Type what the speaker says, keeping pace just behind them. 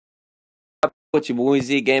What's your boy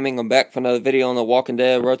Z Gaming? I'm back for another video on the Walking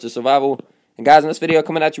Dead Road to Survival. And guys, in this video,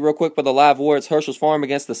 coming at you real quick with a live war. It's Hershel's farm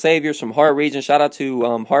against the Saviors from Heart Region. Shout out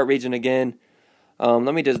to Heart Region again.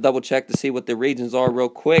 Let me just double check to see what the regions are real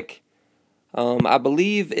quick. I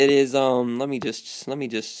believe it is. Let me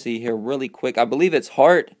just see here really quick. I believe it's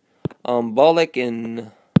Heart, Bullock,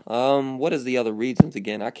 and what is the other regions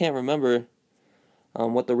again? I can't remember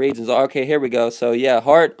what the regions are. Okay, here we go. So yeah,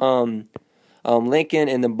 Heart, Lincoln,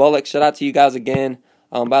 and then Bullock. Shout out to you guys again.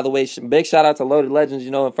 By the way, big shout out to Loaded Legends.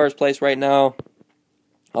 You know, in first place right now.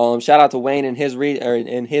 Shout out to Wayne and his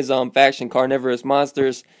faction, Carnivorous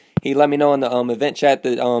Monsters. He let me know in the event chat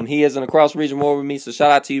that he is in a cross region war with me. So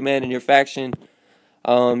shout out to you, man, and your faction.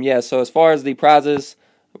 Yeah. So as far as the prizes,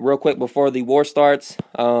 real quick before the war starts,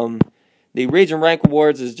 the region rank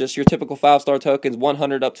awards is just your typical 5-star tokens,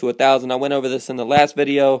 100 up to 1,000. I went over this in the last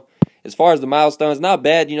video. As far as the milestones, not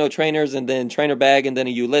bad. You know, trainers and then trainer bag and then a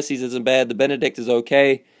Ulysses isn't bad. The Benedict is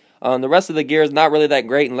okay. The rest of the gear is not really that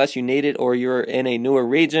great unless you need it or you're in a newer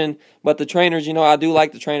region. But the trainers, you know, I do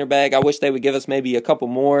like the trainer bag. I wish they would give us maybe a couple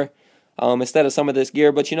more instead of some of this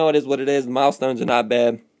gear. But you know, it is what it is. The milestones are not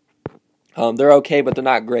bad. They're okay, but they're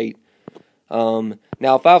not great.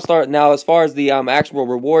 Now 5-star. Now as far as the actual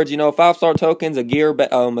rewards, you know, 5-star tokens, a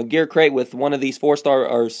gear crate with one of these 4-star,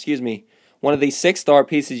 or excuse me, one of these 6-star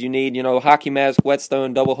pieces you need, you know, hockey mask,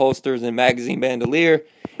 whetstone, double holsters, and magazine bandolier.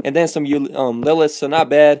 And then some Liliths, so not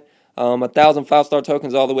bad. 1,000 5-star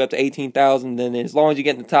tokens all the way up to 18,000. Then as long as you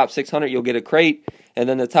get in the top 600, you'll get a crate. And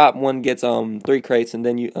then the top one gets 3 crates. And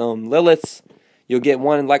then you Liliths, you'll get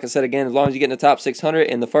one, like I said again, as long as you get in the top 600.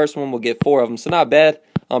 And the first one will get 4 of them, so not bad.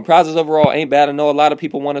 Prizes overall ain't bad. I know a lot of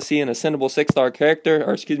people want to see an ascendable 6-star character,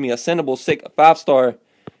 or excuse me, ascendable 5-star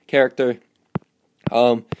character.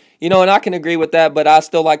 You know, and I can agree with that, but I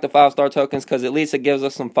still like the 5-star tokens because at least it gives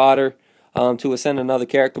us some fodder to ascend another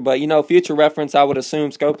character. But, you know, future reference, I would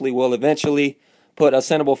assume Scopely will eventually put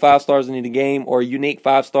ascendable 5-stars into the game or unique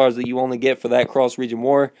 5-stars that you only get for that cross-region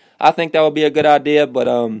war. I think that would be a good idea, but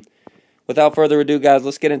without further ado, guys,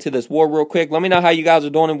 let's get into this war real quick. Let me know how you guys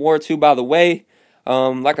are doing in War 2, by the way.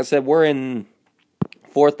 Like I said, we're in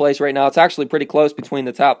 4th place right now. It's actually pretty close between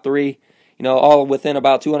the top 3, you know, all within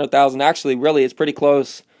about 200,000. Actually, really, it's pretty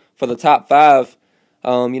close for the top 5,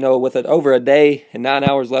 you know, with it over a day and 9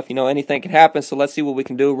 hours left. You know, anything can happen, so let's see what we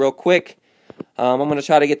can do real quick. I'm going to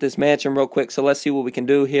try to get this mansion real quick, so let's see what we can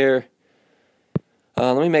do here.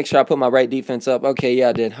 Let me make sure I put my right defense up. Okay, yeah,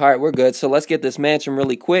 I did. All right, we're good. So let's get this mansion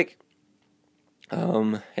really quick.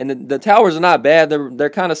 And the towers are not bad. They're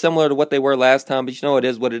kind of similar to what they were last time, but you know, it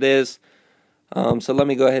is what it is. So let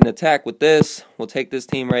me go ahead and attack with this. We'll take this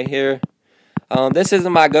team right here. This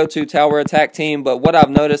isn't my go-to tower attack team, but what I've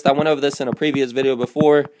noticed, I went over this in a previous video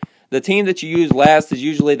before, the team that you use last is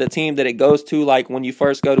usually the team that it goes to, like when you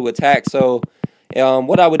first go to attack. So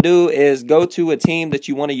what I would do is go to a team that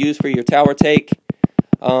you want to use for your tower take,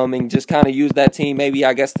 and just kind of use that team, maybe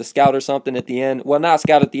I guess the scout or something at the end. Well, not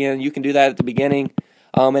scout at the end, you can do that at the beginning,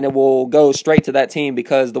 and it will go straight to that team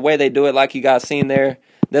because the way they do it, like you guys seen there,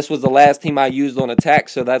 this was the last team I used on attack,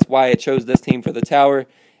 so that's why it chose this team for the tower.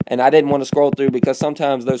 And I didn't want to scroll through because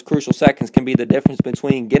sometimes those crucial seconds can be the difference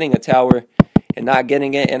between getting a tower and not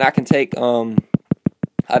getting it. And I can take,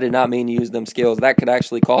 I did not mean to use them skills. That could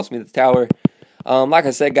actually cost me the tower. Like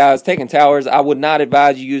I said, guys, taking towers, I would not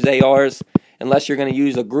advise you use ARs unless you're going to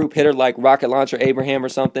use a group hitter like Rocket Launcher Abraham or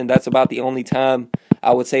something. That's about the only time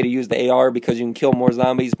I would say to use the AR because you can kill more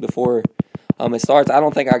zombies before it starts. I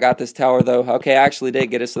don't think I got this tower, though. Okay, I actually did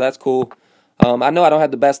get it, so that's cool. I know I don't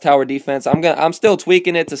have the best tower defense. I'm still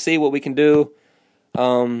tweaking it to see what we can do.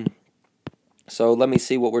 So let me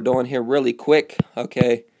see what we're doing here really quick.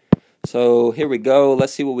 Okay, so here we go.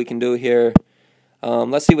 Let's see what we can do here.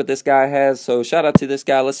 Let's see what this guy has. So shout out to this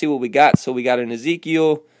guy. Let's see what we got. So we got an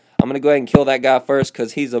Ezekiel. I'm going to go ahead and kill that guy first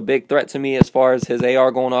because he's a big threat to me as far as his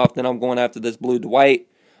AR going off. Then I'm going after this blue Dwight.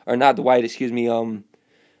 Or not Dwight, excuse me.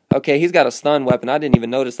 Okay, he's got a stun weapon. I didn't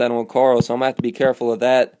even notice that on Carl, so I'm going to have to be careful of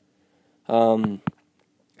that.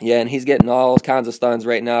 Yeah, and he's getting all kinds of stuns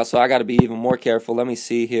right now, so I got to be even more careful. Let me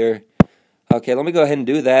see here. Okay, let me go ahead and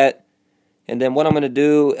do that. And then what I'm going to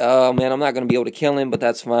do, man, I'm not going to be able to kill him, but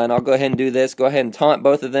that's fine. I'll go ahead and do this. Go ahead and taunt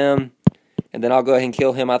both of them, and then I'll go ahead and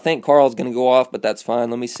kill him. I think Carl's going to go off, but that's fine.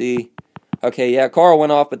 Let me see. Okay, yeah, Carl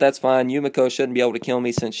went off, but that's fine. Yumiko shouldn't be able to kill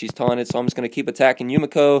me since she's taunted, so I'm just going to keep attacking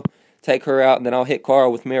Yumiko, take her out, and then I'll hit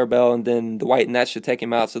Carl with Mirabelle, and then the White, and that should take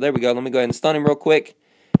him out. So there we go. Let me go ahead and stun him real quick,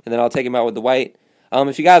 and then I'll take him out with the White.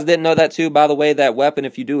 If you guys didn't know that too, by the way, that weapon,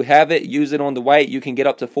 if you do have it, use it on the White. You can get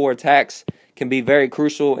up to 4 attacks. Can be very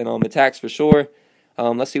crucial in attacks for sure.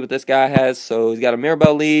 Let's see what this guy has. So he's got a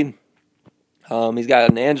Mirabelle lead. He's got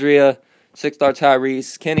an Andrea. 6-star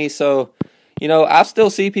Tyrese, Kenny. So, you know, I still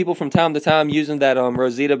see people from time to time using that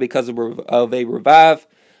Rosita because of a revive.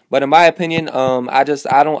 But in my opinion,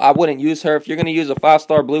 I wouldn't use her. If you're gonna use a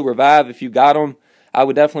 5-star blue revive, if you got them, I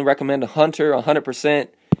would definitely recommend a Hunter 100%,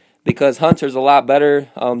 because Hunter's a lot better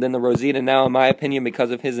than the Rosita now, in my opinion,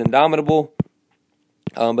 because of his Indomitable.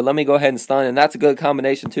 But let me go ahead and stun, and that's a good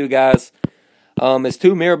combination too, guys. It's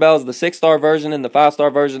 2 Mirabelles, the 6-star version and the 5-star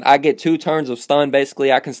version. I get 2 turns of stun,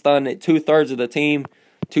 basically. I can stun 2/3 of the team,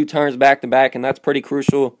 2 turns back to back, and that's pretty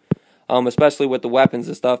crucial, especially with the weapons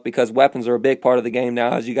and stuff, because weapons are a big part of the game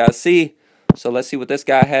now, as you guys see. So let's see what this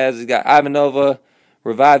guy has. He's got Ivanova,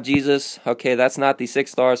 Revive Jesus. Okay, that's not the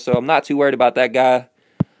 6-star, so I'm not too worried about that guy.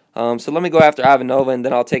 So let me go after Ivanova, and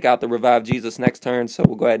then I'll take out the Revive Jesus next turn, so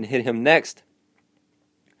we'll go ahead and hit him next.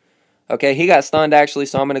 Okay, he got stunned, actually,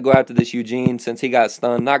 so I'm going to go after this Eugene since he got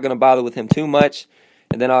stunned. Not going to bother with him too much.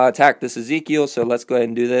 And then I'll attack this Ezekiel, so let's go ahead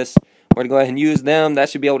and do this. We're going to go ahead and use them. That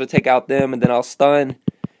should be able to take out them, and then I'll stun.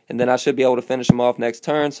 And then I should be able to finish him off next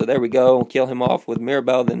turn. So there we go. Kill him off with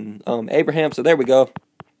Mirabelle, then Abraham. So there we go.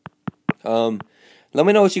 Let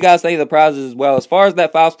me know what you guys think of the prizes as well. As far as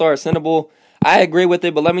that 5-star Ascendable, I agree with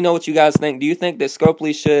it, but let me know what you guys think. Do you think that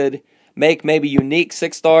Scopely should make maybe unique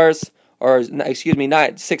 6-stars? Or, excuse me,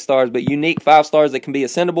 not 6 stars, but unique 5 stars that can be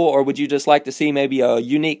ascendable? Or would you just like to see maybe a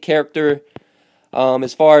unique character,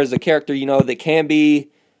 as far as a character, you know, that can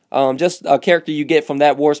be just a character you get from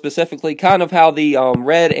that war specifically? Kind of how the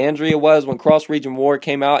Red Andrea was when Cross Region War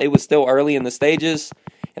came out. It was still early in the stages,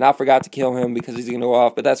 and I forgot to kill him because he's going to go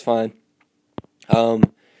off, but that's fine.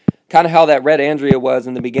 Kind of how that Red Andrea was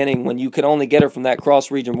in the beginning when you could only get her from that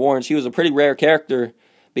Cross Region War, and she was a pretty rare character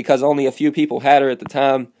because only a few people had her at the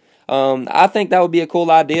time. I think that would be a cool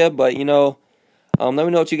idea, but, you know, let me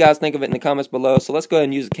know what you guys think of it in the comments below. So let's go ahead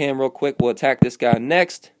and use the cam real quick. We'll attack this guy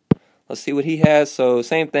next. Let's see what he has. So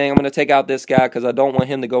same thing. I'm going to take out this guy because I don't want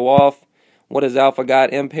him to go off. What does Alpha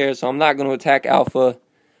got? Impair, so I'm not going to attack Alpha.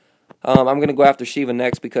 I'm going to go after Shiva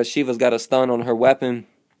next because Shiva's got a stun on her weapon.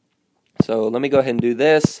 So let me go ahead and do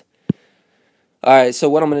this. Alright, so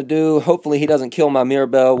what I'm going to do, hopefully he doesn't kill my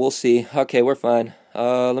Mirabelle. We'll see. Okay, we're fine.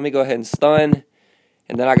 Let me go ahead and stun.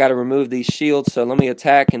 And then I got to remove these shields, so let me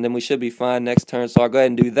attack, and then we should be fine next turn. So I'll go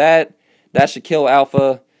ahead and do that. That should kill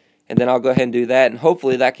Alpha, and then I'll go ahead and do that, and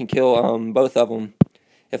hopefully that can kill both of them.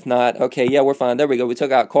 If not, okay, yeah, we're fine. There we go. We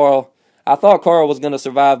took out Carl. I thought Carl was going to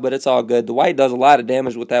survive, but it's all good. The White does a lot of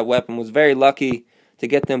damage with that weapon. Was very lucky to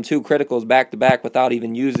get them 2 criticals back-to-back without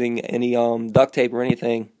even using any duct tape or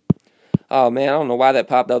anything. Oh, man, I don't know why that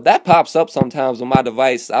popped up. That pops up sometimes on my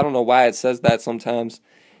device. I don't know why it says that sometimes.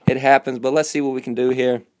 It happens, but let's see what we can do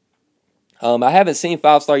here. I haven't seen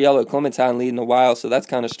 5-star Yellow Clementine lead in a while, so that's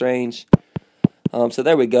kind of strange. So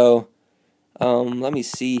there we go. Let me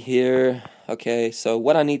see here. Okay, so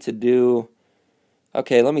what I need to do.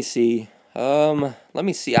 Okay, let me see.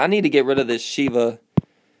 I need to get rid of this Shiva.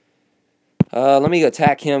 Let me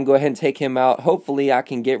attack him. Go ahead and take him out. Hopefully, I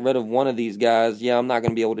can get rid of one of these guys. Yeah, I'm not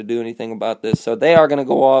going to be able to do anything about this. So they are going to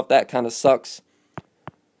go off. That kind of sucks.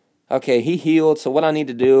 Okay, he healed, so what I need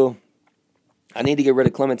to do, I need to get rid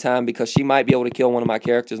of Clementine because she might be able to kill one of my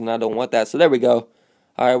characters, and I don't want that. So there we go.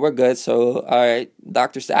 All right, we're good. So, all right,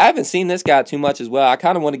 I haven't seen this guy too much as well. I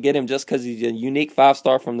kind of want to get him just because he's a unique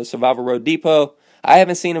 5-star from the Survival Road Depot. I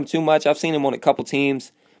haven't seen him too much. I've seen him on a couple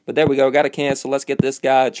teams, but there we go. Got a cancel. Let's get this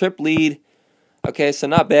guy. Trip lead. Okay, so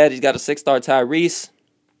not bad. He's got a 6-star Tyrese.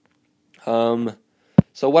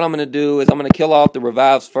 So what I'm going to do is I'm going to kill off the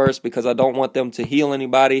revives first because I don't want them to heal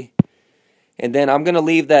anybody. And then I'm going to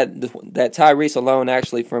leave that Tyrese alone,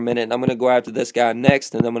 actually, for a minute. And I'm going to go after this guy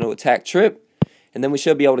next. And I'm going to attack Trip. And then we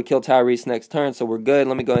should be able to kill Tyrese next turn. So we're good.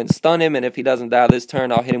 Let me go ahead and stun him. And if he doesn't die this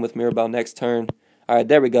turn, I'll hit him with Mirabelle next turn. All right,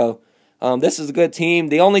 there we go. This is a good team.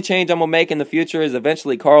 The only change I'm going to make in the future is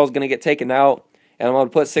eventually Carl's going to get taken out. And I'm going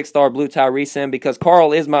to put 6-star blue Tyrese in because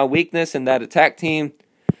Carl is my weakness in that attack team.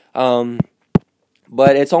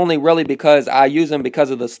 But it's only really because I use him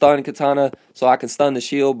because of the stun katana, so I can stun the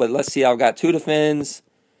shield. But let's see, I've got 2 defends.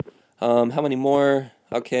 How many more?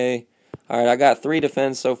 Okay. All right, I got 3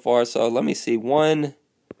 defends so far. So let me see. 1.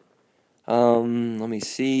 Let me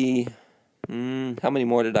see. How many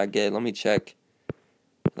more did I get? Let me check.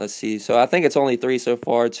 Let's see. So I think it's only 3 so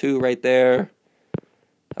far. 2 right there.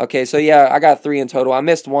 Okay, so yeah, I got 3 in total. I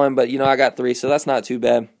missed 1, but, you know, I got 3, so that's not too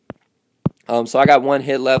bad. So I got 1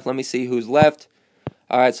 hit left. Let me see who's left.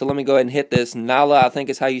 All right, so let me go ahead and hit this. Nala, I think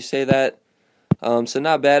is how you say that. So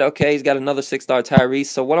not bad. Okay, he's got another 6-star Tyrese.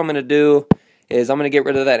 So what I'm going to do is I'm going to get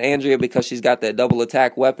rid of that Andrea because she's got that double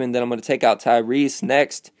attack weapon. Then I'm going to take out Tyrese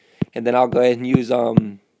next. And then I'll go ahead and use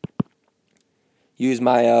use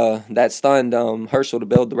my that stunned Hershel to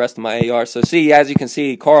build the rest of my AR. So see, as you can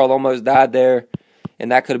see, Carl almost died there,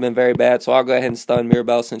 and that could have been very bad. So I'll go ahead and stun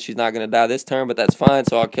Mirabelle since she's not going to die this turn, but that's fine.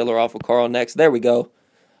 So I'll kill her off with Carl next. There we go.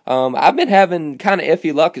 I've been having kind of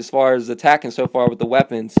iffy luck as far as attacking so far with the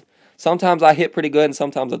weapons. Sometimes I hit pretty good and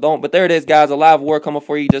sometimes I don't. But there it is, guys. A live war coming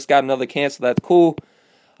for you. Just got another cancel. That's cool.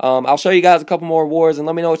 I'll show you guys a couple more wars, and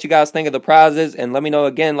let me know what you guys think of the prizes. And let me know,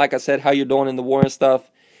 again, like I said, how you're doing in the war and stuff.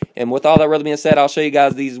 And with all that really being said, I'll show you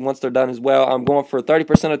guys these once they're done as well. I'm going for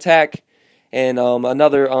 30% attack and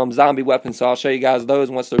another zombie weapon. So I'll show you guys those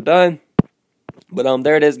once they're done. But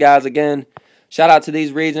there it is, guys. Again, shout out to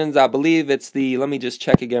these regions. I believe it's the, let me just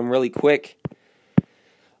check again really quick.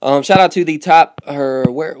 Shout out to the top,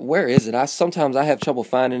 where is it? Sometimes I have trouble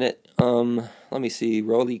finding it. Let me see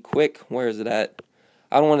really quick. Where is it at?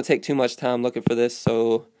 I don't want to take too much time looking for this.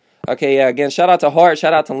 So, okay, yeah, again, shout out to Hart,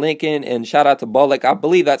 shout out to Lincoln, and shout out to Bullock. I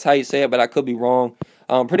believe that's how you say it, but I could be wrong.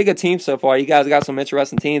 Pretty good team so far. You guys got some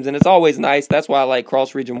interesting teams, and it's always nice. That's why I like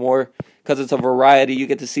cross-region war, because it's a variety. You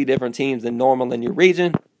get to see different teams than normal in your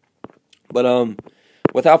region. But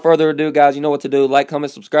without further ado, guys, you know what to do. Like,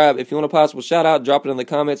 comment, subscribe. If you want a possible shout-out, drop it in the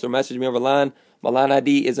comments or message me over line. My line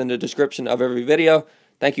ID is in the description of every video.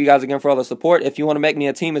 Thank you guys again for all the support. If you want to make me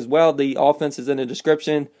a team as well, the offense is in the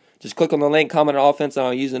description. Just click on the link, comment on offense, and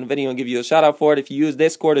I'll use it in the video and give you a shout-out for it. If you use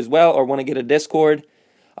Discord as well or want to get a Discord,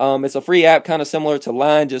 it's a free app kind of similar to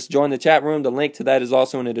Line. Just join the chat room. The link to that is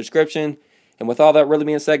also in the description. And with all that really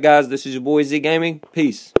being said, guys, this is your boy Z Gaming.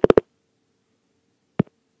 Peace.